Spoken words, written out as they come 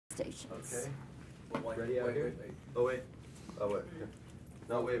stations. Okay. Ready out here? Wait. Oh, wait. Oh, wait.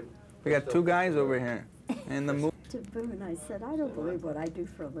 No, wait. We got two guys over here in the movie. To Boone, I said, I don't believe what I do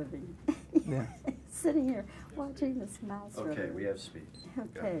for a living. Yeah. Sitting here watching this mouse run. Okay, we have speed.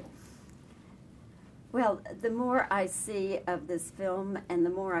 Okay. Well, the more I see of this film and the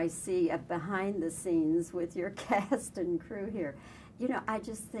more I see of behind the scenes with your cast and crew here, you know, I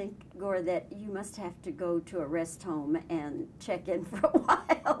just think, Gore, that you must have to go to a rest home and check in for a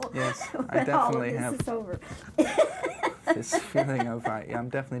while. Yes, when I definitely all of have. this is over. This feeling of, yeah, I'm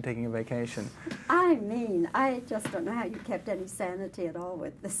definitely taking a vacation. I mean, I just don't know how you kept any sanity at all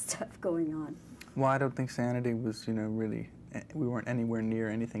with this stuff going on. Well, I don't think sanity was, you know, really, we weren't anywhere near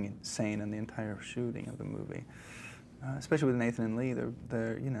anything insane in the entire shooting of the movie. Especially with Nathan and Lee,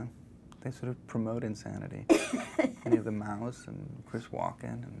 they're, you know, they sort of promote insanity. And you have the mouse and Chris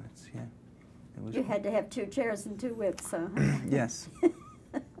Walken, and it's, yeah. It was. You had to have 2 chairs and 2 whips, huh? Yes.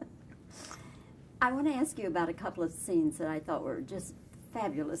 I want to ask you about a couple of scenes that I thought were just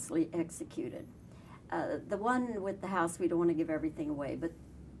fabulously executed. The one with the house, we don't want to give everything away, but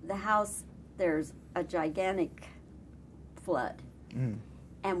the house, there's a gigantic flood,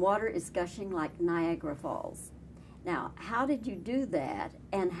 and water is gushing like Niagara Falls. Now, how did you do that,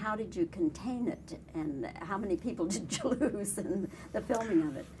 and how did you contain it, and how many people did you lose in the filming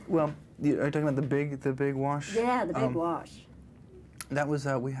of it? Well, are you talking about the big wash? Yeah, the big wash. That was,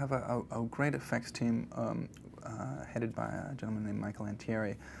 we have a great effects team headed by a gentleman named Michael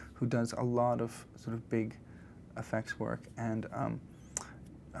Antieri, who does a lot of sort of big effects work, and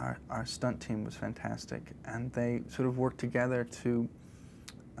our stunt team was fantastic, and they sort of worked together to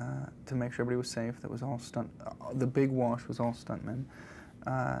make sure everybody was safe. That was all stunt. The big wash was all stuntmen.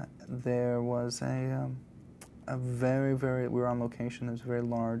 There was a very, we were on location. There was a very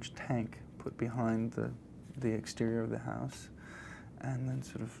large tank put behind the exterior of the house, and then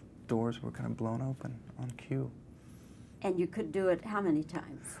sort of doors were kind of blown open on cue. And you could do it how many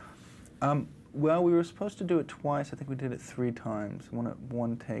times? Well, we were supposed to do it twice. I think we did it 3 times.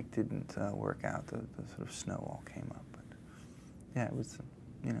 One take didn't work out. The sort of snow all came up. But yeah, it was,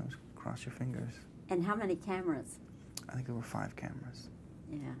 you know, cross your fingers. And how many cameras? I think there were 5 cameras.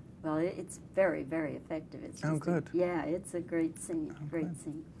 Yeah. Well, it's very, very effective. It's just good. Yeah, it's a great scene. Great good.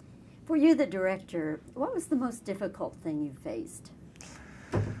 scene. For you, the director, what was the most difficult thing you faced?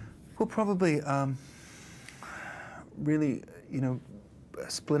 Well, probably really, you know,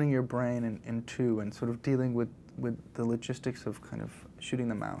 splitting your brain in 2 and sort of dealing with the logistics of kind of shooting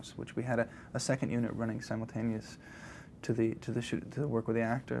the mouse, which we had a second unit running simultaneous to the work with the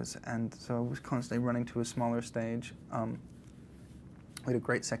actors, and so I was constantly running to a smaller stage. We had a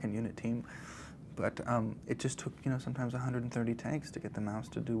great second unit team, but it just took, you know, sometimes 130 takes to get the mouse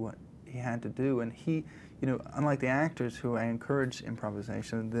to do what he had to do, and he, you know, unlike the actors who I encourage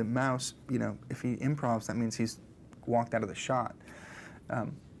improvisation, the mouse, you know, if he improvs, that means he's walked out of the shot.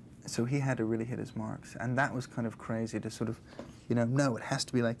 So he had to really hit his marks, and that was kind of crazy to sort of, you know, no, it has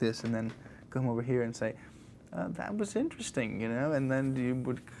to be like this, and then come over here and say, that was interesting, you know, and then you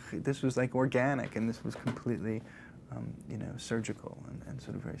would, this was like organic, and this was completely, you know, surgical and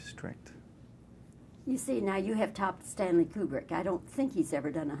sort of very strict. You see, now you have topped Stanley Kubrick. I don't think he's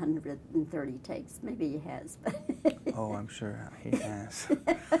ever done 130 takes. Maybe he has. But oh, I'm sure he has.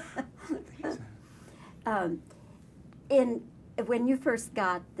 When you first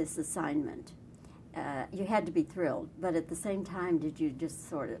got this assignment, you had to be thrilled, but at the same time, did you just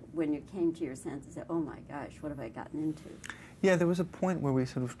sort of, when you came to your senses, say, oh my gosh, what have I gotten into? Yeah, there was a point where we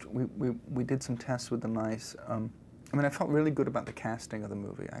sort of, we did some tests with the mice. I mean, I felt really good about the casting of the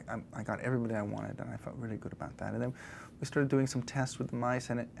movie. I got everybody I wanted, and I felt really good about that. And then we started doing some tests with the mice,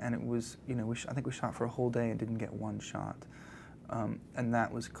 and it was, you know, I think we shot for a whole day and didn't get 1 shot. And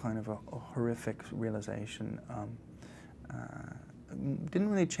that was kind of a horrific realization. Didn't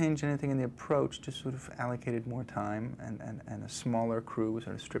really change anything in the approach, just sort of allocated more time and a smaller crew,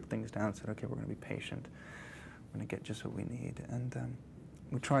 sort of stripped things down and said, okay, we're going to be patient. We're going to get just what we need. And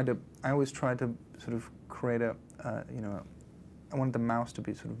we tried to, I always tried to sort of create a, you know, I wanted the mouse to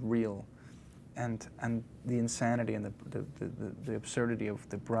be sort of real, and the insanity and the absurdity of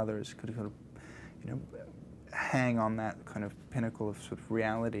the brothers could sort of, you know, hang on that kind of pinnacle of sort of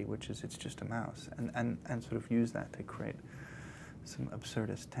reality, which is it's just a mouse, and sort of use that to create some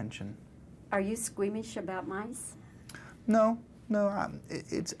absurdist tension. Are you squeamish about mice? No, no.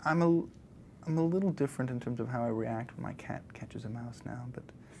 I'm a little different in terms of how I react when my cat catches a mouse now, but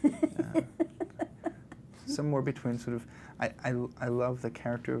somewhere between sort of I love the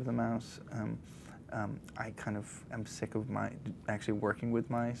character of the mouse. I kind of am sick of actually working with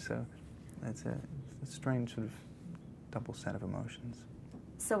mice, so it's a strange sort of double set of emotions.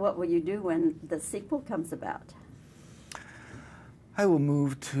 So what will you do when the sequel comes about? I will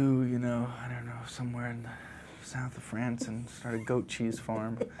move to, you know, I don't know, somewhere in the south of France and start a goat cheese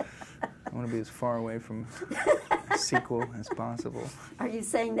farm. I want to be as far away from a sequel as possible. Are you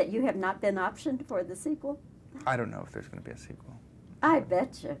saying that you have not been optioned for the sequel? I don't know if there's going to be a sequel. I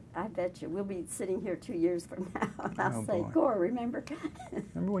bet you. I bet you. We'll be sitting here 2 years from now, and I'll say, boy. Gore, remember?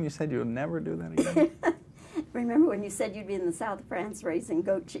 Remember when you said you'll never do that again? Remember when you said you'd be in the south of France raising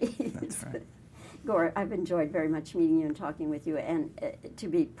goat cheese? That's right. Gore, I've enjoyed very much meeting you and talking with you, and to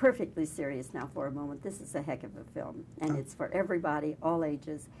be perfectly serious now for a moment, this is a heck of a film, and it's for everybody, all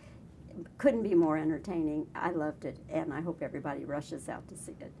ages. Couldn't be more entertaining. I loved it, and I hope everybody rushes out to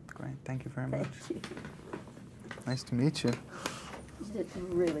see it. Great. Thank you very much. Thank you. Nice to meet you. You did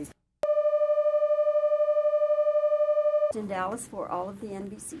really. In Dallas for all of the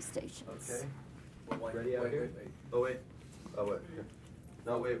NBC stations. Okay. Ready out here? Oh, wait. Oh, wait.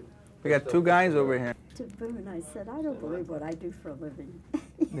 No, wait. We got two guys over here. To Boone, I said, I don't believe what I do for a living.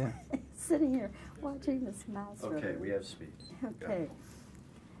 Yeah. Sitting here watching this mouse run. Okay, we have speed. Okay.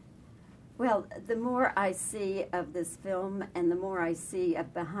 Well, the more I see of this film and the more I see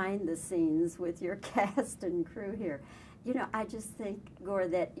of behind the scenes with your cast and crew here, you know, I just think, Gore,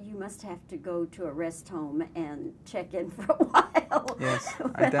 that you must have to go to a rest home and check in for a while. Yes, I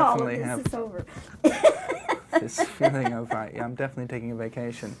when all of definitely this have. is over. This feeling of, I'm definitely taking a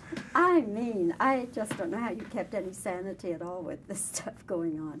vacation. I mean, I just don't know how you kept any sanity at all with this stuff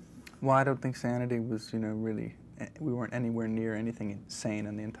going on. Well, I don't think sanity was, you know, really, we weren't anywhere near anything insane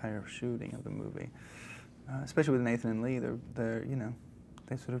in the entire shooting of the movie. Especially with Nathan and Lee, they're, you know,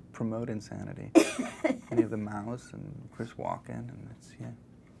 they sort of promote insanity. And you have the Mouse and Chris Walken, and it's, yeah.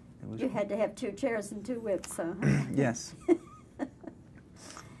 It was. You had to have 2 chairs and 2 whips, huh? Yes.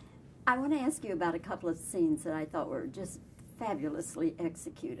 I want to ask you about a couple of scenes that I thought were just fabulously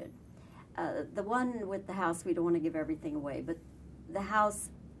executed. The one with the house, we don't want to give everything away, but the house,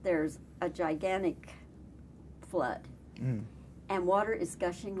 there's a gigantic flood, and water is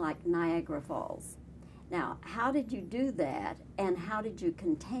gushing like Niagara Falls. Now, how did you do that, and how did you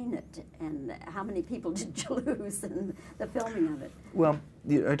contain it, and how many people did you lose in the filming of it? Well, are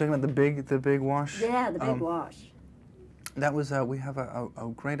you talking about the big wash? Yeah, the big wash. That was, we have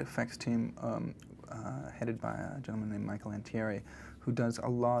a great effects team headed by a gentleman named Michael Antieri, who does a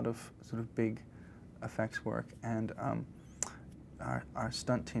lot of sort of big effects work, and our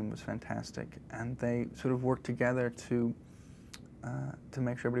stunt team was fantastic, and they sort of worked together to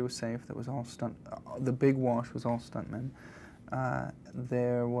make sure everybody was safe. That was all stunt. The big wash was all stuntmen.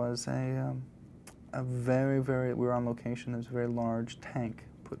 There was a very, we were on location. There was a very large tank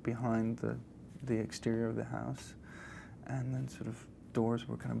put behind the exterior of the house, and then sort of doors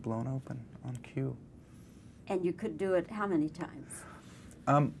were kind of blown open on cue. And you could do it how many times?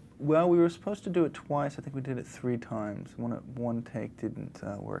 Well, we were supposed to do it twice. I think we did it 3 times. One take didn't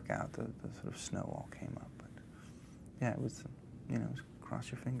work out. The sort of snow all came up. But yeah, it was, you know,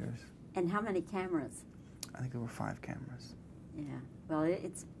 cross your fingers. And how many cameras? I think there were 5 cameras. Yeah. Well,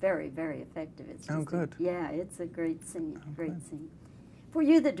 it's very, very effective. It's just good. Yeah, it's a great scene. Great good. scene. For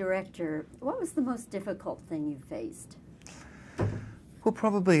you, the director, what was the most difficult thing you faced? Well,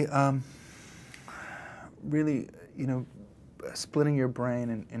 probably really, you know, splitting your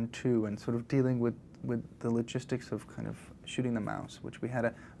brain in 2 and sort of dealing with the logistics of kind of shooting the mouse, which we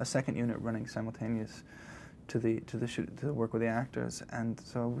had a second unit running simultaneous to the work with the actors, and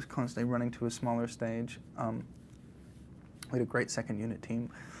so I was constantly running to a smaller stage. We had a great second unit team,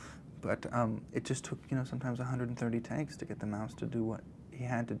 but it just took, you know, sometimes 130 takes to get the mouse to do what he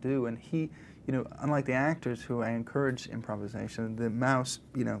had to do, and he, you know, unlike the actors who I encourage improvisation, the mouse,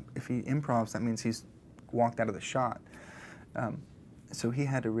 you know, if he improvs, that means he's walked out of the shot. So he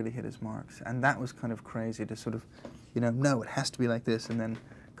had to really hit his marks, and that was kind of crazy to sort of, you know, no, it has to be like this, and then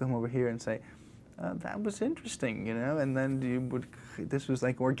come over here and say, that was interesting, you know, and then this was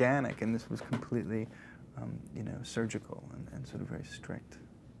like organic, and this was completely, you know, surgical and sort of very strict.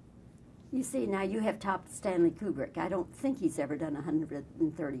 You see, now you have topped Stanley Kubrick. I don't think he's ever done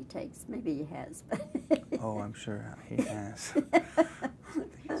 130 takes. Maybe he has. But Oh, I'm sure he has.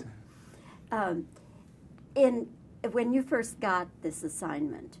 When you first got this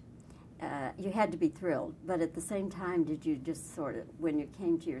assignment, you had to be thrilled, but at the same time, did you just sort of, when you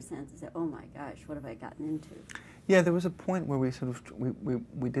came to your senses, say, oh my gosh, what have I gotten into? Yeah, there was a point where we sort of,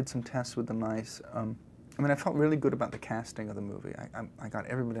 we did some tests with the mice. I mean, I felt really good about the casting of the movie. I got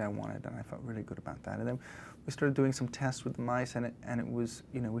everybody I wanted, and I felt really good about that. And then we started doing some tests with the mice, and it was,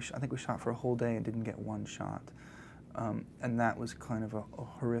 you know, I think we shot for a whole day and didn't get 1 shot. And that was kind of a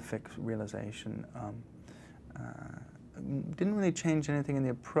horrific realization. didn't really change anything in the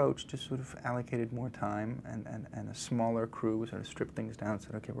approach, just sort of allocated more time and a smaller crew. We sort of stripped things down and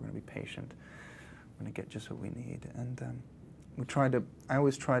said, okay, we're going to be patient. We're going to get just what we need. And I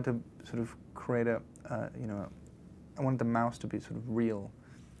always tried to sort of create I wanted the mouse to be sort of real,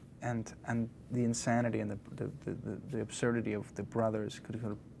 and the insanity and the absurdity of the brothers could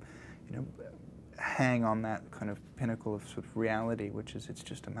sort of, hang on that kind of pinnacle of sort of reality, which is it's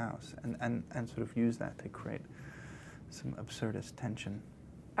just a mouse, and sort of use that to create some absurdist tension.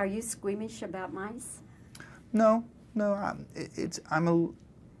 Are you squeamish about mice? No. I'm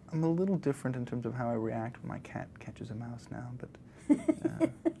a little different in terms of how I react when my cat catches a mouse now, but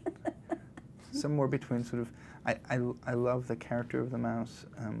somewhere between sort of, I love the character of the mouse.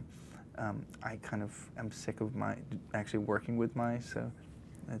 I kind of am sick of actually working with mice, so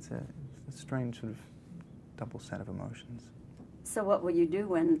it's a strange sort of double set of emotions. So what will you do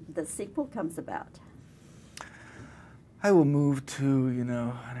when the sequel comes about? I will move to,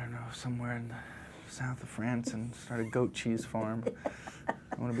 I don't know, somewhere in the south of France and start a goat cheese farm. I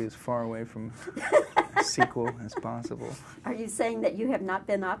want to be as far away from a sequel as possible. Are you saying that you have not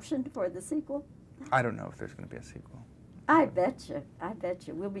been optioned for the sequel? I don't know if there's going to be a sequel. I bet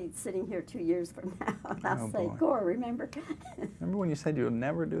you. We'll be sitting here 2 years from now, and I'll say, boy. Gore, remember? Remember when you said you'll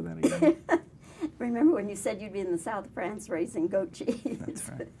never do that again? Remember when you said you'd be in the south of France raising goat cheese? That's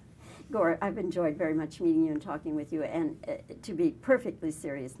right. Gore, I've enjoyed very much meeting you and talking with you, and to be perfectly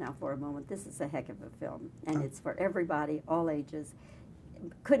serious now for a moment, this is a heck of a film, and it's for everybody, all ages.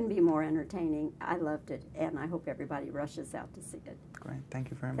 Couldn't be more entertaining. I loved it, and I hope everybody rushes out to see it. Great.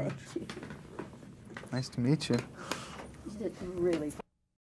 Thank you very much. Thank you. Nice to meet you. You did really